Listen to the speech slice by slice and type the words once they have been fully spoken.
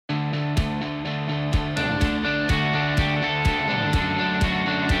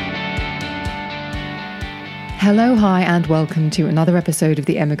Hello, hi, and welcome to another episode of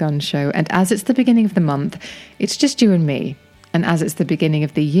The Emma Gunn Show. And as it's the beginning of the month, it's just you and me. And as it's the beginning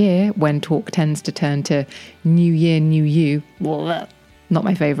of the year, when talk tends to turn to new year, new you, not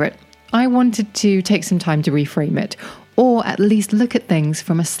my favourite, I wanted to take some time to reframe it, or at least look at things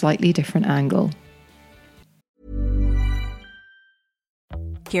from a slightly different angle.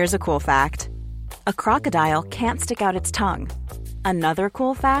 Here's a cool fact. A crocodile can't stick out its tongue. Another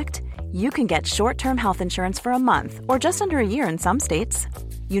cool fact, you can get short-term health insurance for a month or just under a year in some states.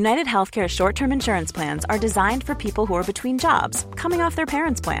 United Healthcare short-term insurance plans are designed for people who are between jobs, coming off their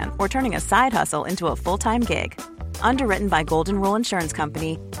parents' plan, or turning a side hustle into a full-time gig. Underwritten by Golden Rule Insurance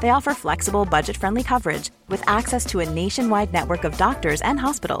Company, they offer flexible, budget-friendly coverage with access to a nationwide network of doctors and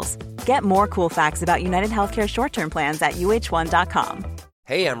hospitals. Get more cool facts about United Healthcare short-term plans at uh1.com.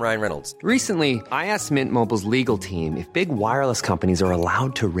 Hey, I'm Ryan Reynolds. Recently, I asked Mint Mobile's legal team if big wireless companies are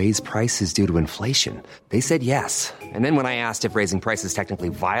allowed to raise prices due to inflation. They said yes. And then when I asked if raising prices technically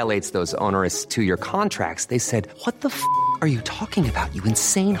violates those onerous two-year contracts, they said, what the f*** are you talking about, you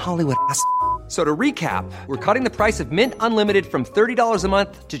insane Hollywood ass f- So to recap, we're cutting the price of Mint Unlimited from $30 a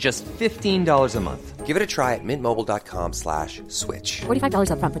month to just $15 a month. Give it a try at mintmobile.com/switch.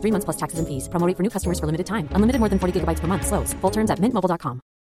 $45 up front for 3 months plus taxes and fees. Promo rate for new customers for limited time. Unlimited more than 40 gigabytes per month. Slows full terms at mintmobile.com.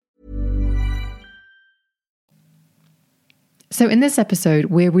 So in this episode,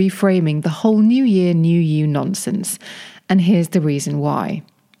 we're reframing the whole new year, new you nonsense. And here's the reason why.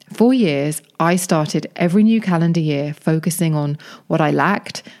 For years, I started every new calendar year focusing on what I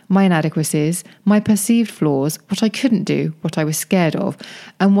lacked, my inadequacies, my perceived flaws, what I couldn't do, what I was scared of,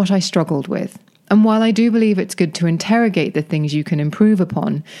 and what I struggled with. And while I do believe it's good to interrogate the things you can improve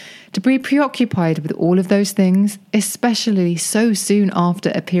upon, to be preoccupied with all of those things, especially so soon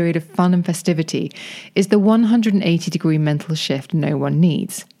after a period of fun and festivity, is the 180-degree mental shift no one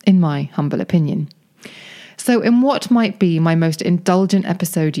needs, in my humble opinion. So in what might be my most indulgent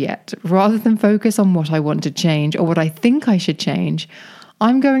episode yet, rather than focus on what I want to change or what I think I should change,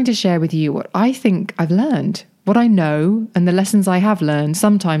 I'm going to share with you what I think I've learned, what I know, and the lessons I have learned,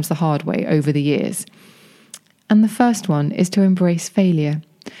 sometimes the hard way, over the years. And the first one is to embrace failure.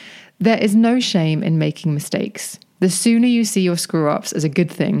 There is no shame in making mistakes. The sooner you see your screw-ups as a good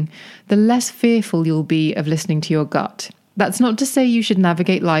thing, the less fearful you'll be of listening to your gut. That's not to say you should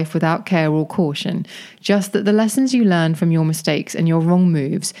navigate life without care or caution, just that the lessons you learn from your mistakes and your wrong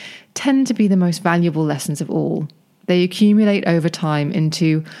moves tend to be the most valuable lessons of all. They accumulate over time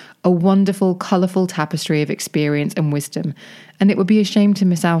into a wonderful, colourful tapestry of experience and wisdom, and it would be a shame to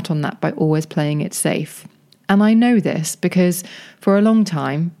miss out on that by always playing it safe. And I know this because, for a long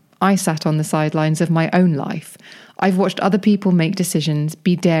time, I sat on the sidelines of my own life. I've watched other people make decisions,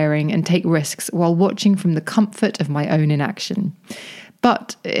 be daring, and take risks while watching from the comfort of my own inaction.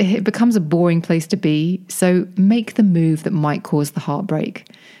 But it becomes a boring place to be, so make the move that might cause the heartbreak.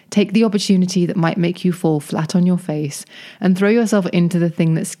 Take the opportunity that might make you fall flat on your face and throw yourself into the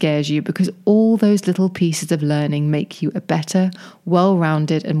thing that scares you, because all those little pieces of learning make you a better,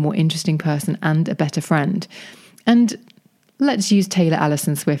 well-rounded and more interesting person and a better friend. And let's use Taylor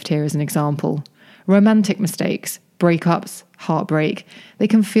Allison Swift here as an example. Romantic mistakes, breakups, heartbreak, they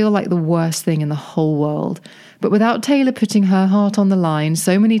can feel like the worst thing in the whole world. But without Taylor putting her heart on the line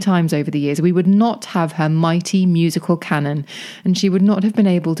so many times over the years, we would not have her mighty musical canon, and she would not have been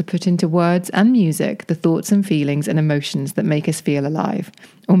able to put into words and music the thoughts and feelings and emotions that make us feel alive.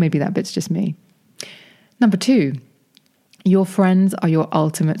 Or maybe that bit's just me. Number 2, your friends are your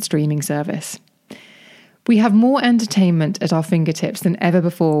ultimate streaming service. We have more entertainment at our fingertips than ever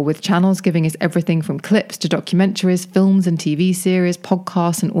before, with channels giving us everything from clips to documentaries, films and TV series,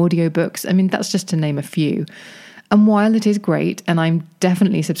 podcasts and audiobooks. I mean, that's just to name a few. And while it is great, and I'm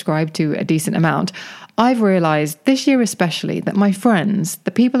definitely subscribed to a decent amount, I've realised this year especially that my friends, the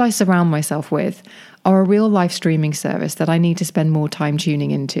people I surround myself with, are a real life streaming service that I need to spend more time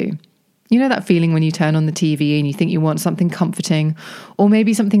tuning into. You know that feeling when you turn on the TV and you think you want something comforting, or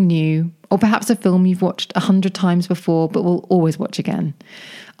maybe something new, or perhaps a film you've watched 100 times before but will always watch again.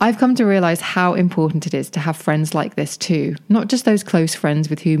 I've come to realise how important it is to have friends like this too, not just those close friends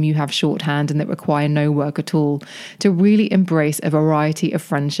with whom you have shorthand and that require no work at all, to really embrace a variety of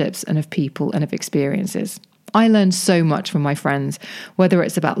friendships and of people and of experiences. I learn so much from my friends, whether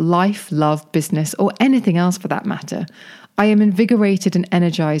it's about life, love, business, or anything else for that matter. I am invigorated and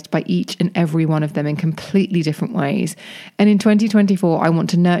energized by each and every one of them in completely different ways. And in 2024, I want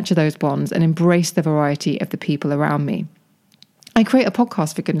to nurture those bonds and embrace the variety of the people around me. I I create a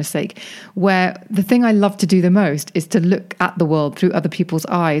podcast, for goodness sake, where the thing I love to do the most is to look at the world through other people's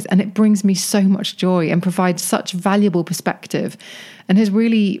eyes. And it brings me so much joy and provides such valuable perspective and has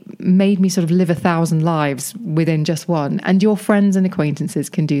really made me sort of live 1,000 lives within just one. And your friends and acquaintances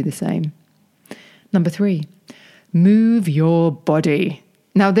can do the same. Number 3, move your body.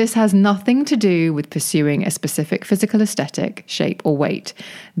 Now, this has nothing to do with pursuing a specific physical aesthetic, shape, or weight.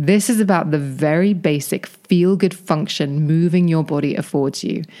 This is about the very basic feel-good function moving your body affords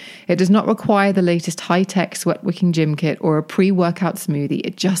you. It does not require the latest high-tech sweat-wicking gym kit or a pre-workout smoothie.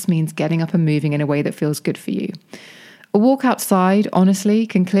 It just means getting up and moving in a way that feels good for you. A walk outside, honestly,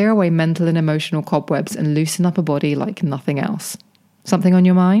 can clear away mental and emotional cobwebs and loosen up a body like nothing else. Something on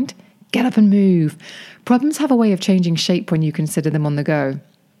your mind? Get up and move. Problems have a way of changing shape when you consider them on the go.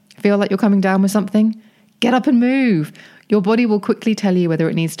 Feel like you're coming down with something? Get up and move. Your body will quickly tell you whether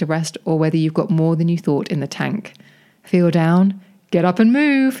it needs to rest or whether you've got more than you thought in the tank. Feel down? Get up and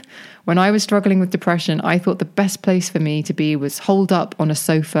move. When I was struggling with depression, I thought the best place for me to be was holed up on a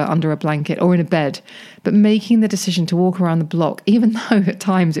sofa under a blanket or in a bed. But making the decision to walk around the block, even though at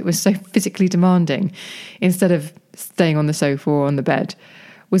times it was so physically demanding, instead of staying on the sofa or on the bed,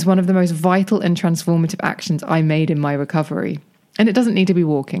 was one of the most vital and transformative actions I made in my recovery. And it doesn't need to be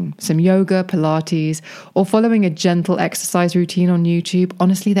walking. Some yoga, Pilates, or following a gentle exercise routine on YouTube.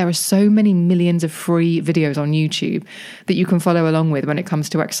 Honestly, there are so many millions of free videos on YouTube that you can follow along with when it comes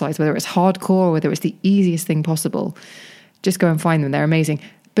to exercise, whether it's hardcore or whether it's the easiest thing possible. Just go and find them. They're amazing.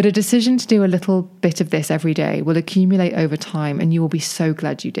 But a decision to do a little bit of this every day will accumulate over time, and you will be so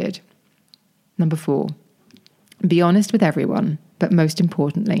glad you did. Number 4, be honest with everyone, but most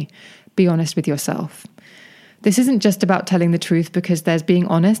importantly, be honest with yourself. This isn't just about telling the truth, because there's being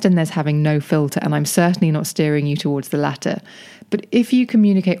honest and there's having no filter, and I'm certainly not steering you towards the latter. But if you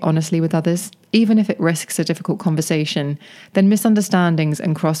communicate honestly with others, even if it risks a difficult conversation, then misunderstandings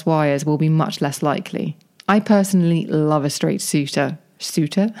and cross wires will be much less likely. I personally love a straight shooter.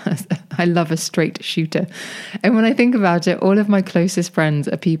 I love a straight shooter. And when I think about it, all of my closest friends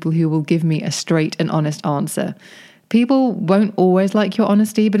are people who will give me a straight and honest answer. People won't always like your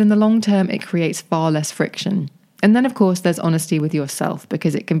honesty, but in the long term, it creates far less friction. And then, of course, there's honesty with yourself,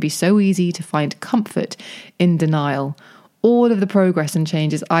 because it can be so easy to find comfort in denial. All of the progress and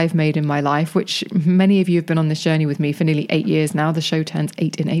changes I've made in my life, which many of you have been on this journey with me for nearly 8 years now. The show turns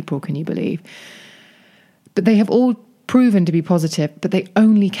 8 in April, can you believe? But they have all proven to be positive, but they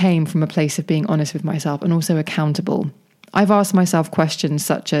only came from a place of being honest with myself and also accountable. I've asked myself questions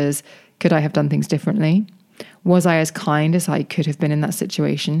such as, could I have done things differently? Was I as kind as I could have been in that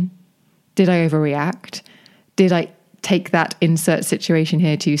situation? Did I overreact? Did I take that insert situation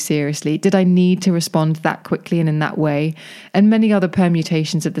here too seriously? Did I need to respond that quickly and in that way? And many other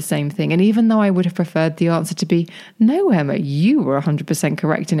permutations of the same thing. And even though I would have preferred the answer to be, no, Emma, you were 100%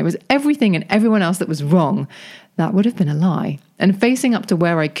 correct and it was everything and everyone else that was wrong, that would have been a lie. And facing up to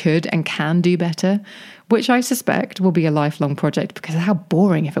where I could and can do better, which I suspect will be a lifelong project, because how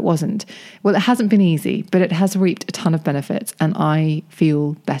boring if it wasn't. Well, it hasn't been easy, but it has reaped a ton of benefits and I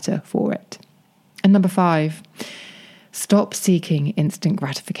feel better for it. And number 5, stop seeking instant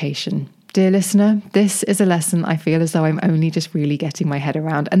gratification. Dear listener, this is a lesson I feel as though I'm only just really getting my head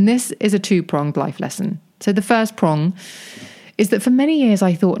around. And this is a 2-pronged life lesson. So the first prong is that for many years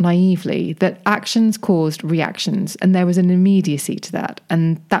I thought naively that actions caused reactions and there was an immediacy to that.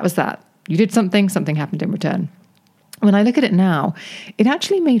 And that was that. You did something, something happened in return. When I look at it now, it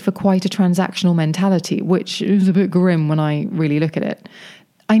actually made for quite a transactional mentality, which is a bit grim when I really look at it.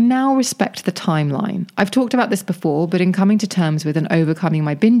 I now respect the timeline. I've talked about this before, but in coming to terms with and overcoming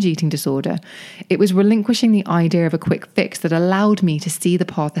my binge eating disorder, it was relinquishing the idea of a quick fix that allowed me to see the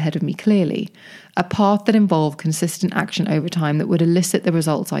path ahead of me clearly, a path that involved consistent action over time that would elicit the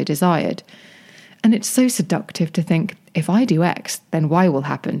results I desired. And it's so seductive to think, if I do X, then Y will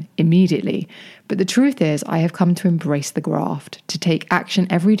happen immediately. But the truth is, I have come to embrace the graft, to take action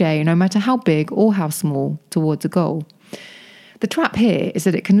every day, no matter how big or how small, towards a goal. The trap here is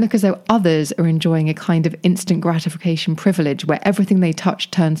that it can look as though others are enjoying a kind of instant gratification privilege where everything they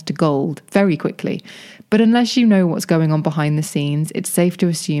touch turns to gold very quickly. But unless you know what's going on behind the scenes, it's safe to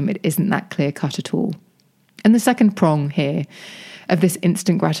assume it isn't that clear-cut at all. And the second prong here of this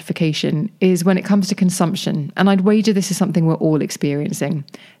instant gratification is when it comes to consumption. And I'd wager this is something we're all experiencing.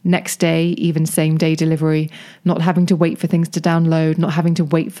 Next day, even same day delivery, not having to wait for things to download, not having to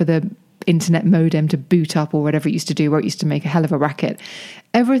wait for the internet modem to boot up or whatever it used to do, where it used to make a hell of a racket.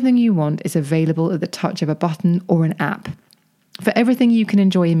 Everything you want is available at the touch of a button or an app. For everything you can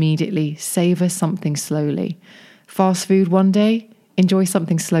enjoy immediately, savor something slowly. Fast food one day, enjoy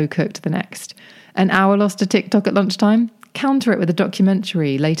something slow cooked the next. An hour lost to TikTok at lunchtime? counter it with a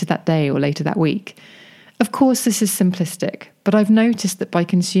documentary later that day or later that week. Of course, this is simplistic, but I've noticed that by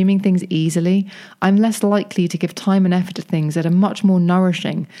consuming things easily, I'm less likely to give time and effort to things that are much more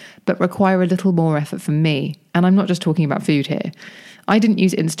nourishing, but require a little more effort from me. And I'm not just talking about food here. I didn't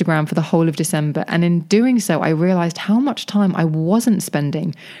use Instagram for the whole of December, and in doing so, I realized how much time I wasn't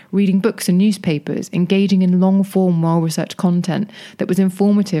spending reading books and newspapers, engaging in long-form, well-researched content that was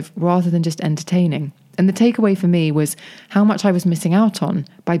informative rather than just entertaining. And the takeaway for me was how much I was missing out on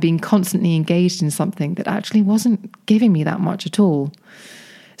by being constantly engaged in something that actually wasn't giving me that much at all.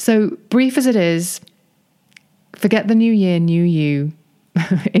 So, brief as it is, forget the new year, new you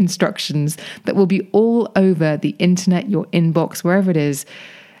instructions that will be all over the internet, your inbox, wherever it is,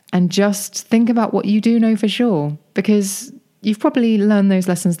 and just think about what you do know for sure, because you've probably learned those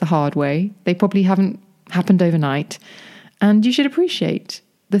lessons the hard way. They probably haven't happened overnight, and you should appreciate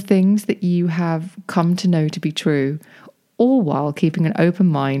the things that you have come to know to be true, all while keeping an open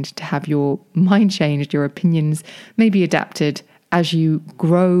mind to have your mind changed, your opinions maybe adapted as you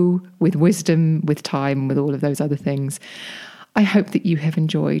grow with wisdom, with time, with all of those other things. I hope that you have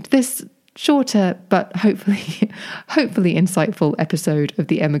enjoyed this shorter but hopefully insightful episode of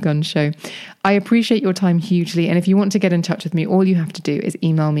The Emma Guns Show. I appreciate your time hugely, and if you want to get in touch with me, all you have to do is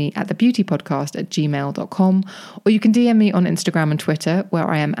email me at thebeautypodcast@gmail.com, or you can DM me on Instagram and Twitter, where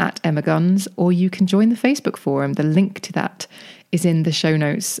I am at Emma Guns, or you can join the Facebook forum. The link to that is in the show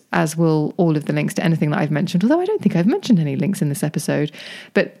notes, as will all of the links to anything that I've mentioned, although I don't think I've mentioned any links in this episode.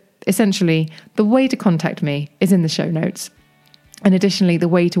 But essentially, the way to contact me is in the show notes. And additionally, the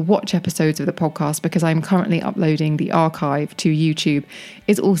way to watch episodes of the podcast, because I'm currently uploading the archive to YouTube,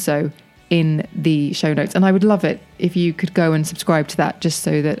 is also in the show notes. And I would love it if you could go and subscribe to that, just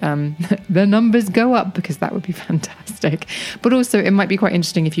so that the numbers go up, because that would be fantastic. But also, it might be quite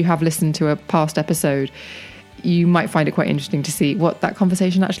interesting if you have listened to a past episode. You might find it quite interesting to see what that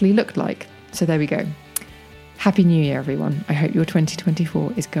conversation actually looked like. So there we go. Happy New Year, everyone. I hope your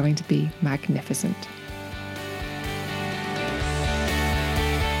 2024 is going to be magnificent.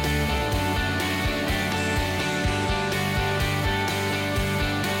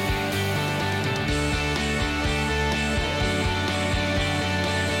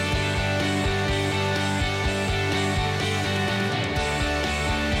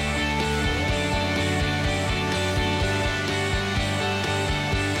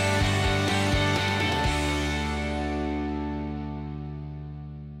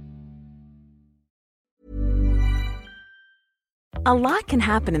 A lot can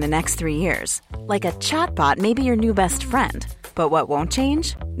happen in the next 3 years. Like a chatbot may be your new best friend. But what won't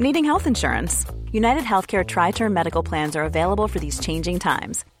change? Needing health insurance. United Healthcare Tri-Term Medical Plans are available for these changing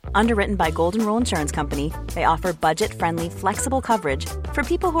times. Underwritten by Golden Rule Insurance Company, they offer budget-friendly, flexible coverage for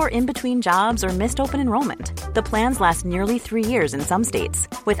people who are in between jobs or missed open enrollment. The plans last nearly 3 years in some states,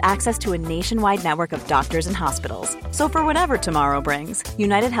 with access to a nationwide network of doctors and hospitals. So for whatever tomorrow brings,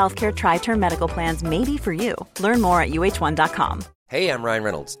 United Healthcare Tri-Term Medical Plans may be for you. Learn more at uh1.com. Hey, I'm Ryan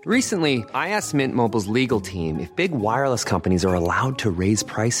Reynolds. Recently, I asked Mint Mobile's legal team if big wireless companies are allowed to raise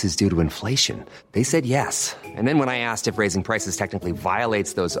prices due to inflation. They said yes. And then when I asked if raising prices technically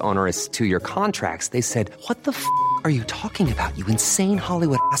violates those onerous 2-year contracts, they said, "What the f*** are you talking about, you insane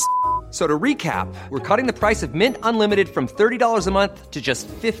Hollywood ass?" So to recap, we're cutting the price of Mint Unlimited from $30 a month to just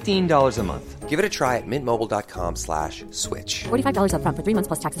 $15 a month. Give it a try at mintmobile.com/switch. $45 up front for 3 months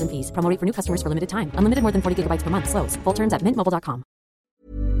plus taxes and fees. Promo rate for new customers for limited time. Unlimited more than 40 gigabytes per month. Slows full terms at mintmobile.com.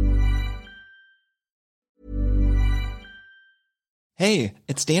 Hey,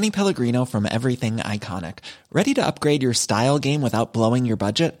 it's Danny Pellegrino from Everything Iconic. Ready to upgrade your style game without blowing your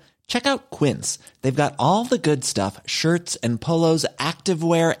budget? Check out Quince. They've got all the good stuff, shirts and polos,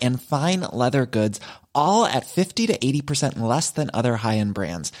 activewear, and fine leather goods, all at 50 to 80% less than other high-end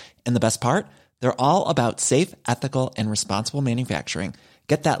brands. And the best part? They're all about safe, ethical, and responsible manufacturing.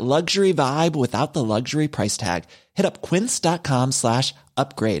 Get that luxury vibe without the luxury price tag. Hit up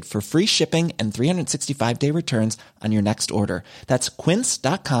quince.com/upgrade for free shipping and 365-day returns on your next order. That's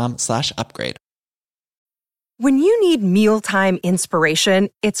quince.com/upgrade. When you need mealtime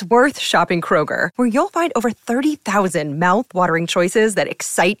inspiration, it's worth shopping Kroger, where you'll find over 30,000 mouth-watering choices that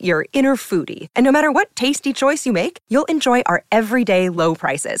excite your inner foodie. And no matter what tasty choice you make, you'll enjoy our everyday low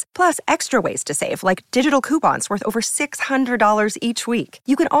prices, plus extra ways to save, like digital coupons worth over $600 each week.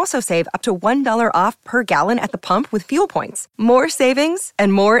 You can also save up to $1 off per gallon at the pump with fuel points. More savings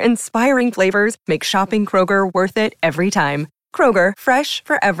and more inspiring flavors make shopping Kroger worth it every time. Kroger, fresh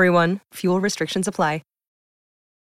for everyone. Fuel restrictions apply.